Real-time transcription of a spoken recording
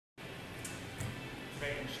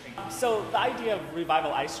very interesting. So the idea of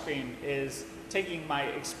Revival Ice Cream is taking my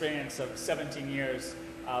experience of 17 years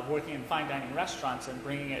working in fine dining restaurants and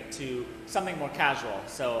bringing it to something more casual.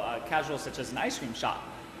 So casual such as an ice cream shop,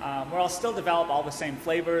 where I'll still develop all the same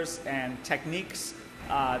flavors and techniques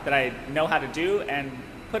that I know how to do and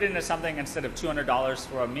put into something instead of $200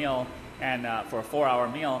 for a meal and for a 4-hour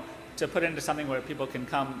meal, to put into something where people can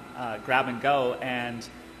come grab and go and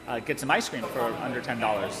get some ice cream for under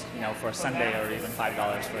 $10, you know, for a sundae, or even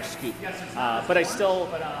 $5 for a scoop. But I still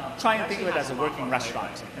try and think of it as a working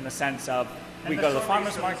restaurant, in the sense of we go to the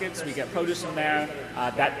farmers markets, we get produce from there,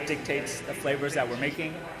 that dictates the flavors that we're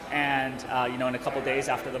making, and you know, in a couple days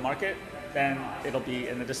after the market, then it'll be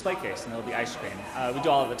in the display case and it'll be ice cream. We do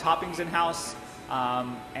all of the toppings in-house,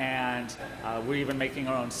 and we're even making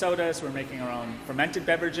our own sodas. We're making our own fermented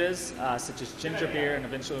beverages, such as ginger beer, and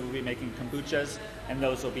eventually we'll be making kombuchas, and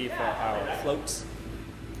those will be for our floats.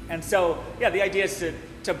 And so, yeah, the idea is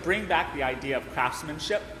to bring back the idea of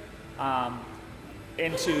craftsmanship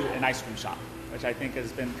into an ice cream shop, which I think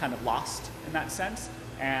has been kind of lost in that sense,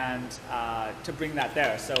 and to bring that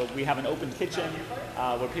there. So we have an open kitchen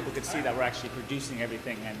where people could see that we're actually producing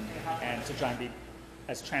everything, and to try and be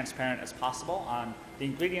as transparent as possible on the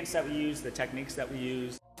ingredients that we use, the techniques that we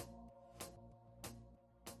use.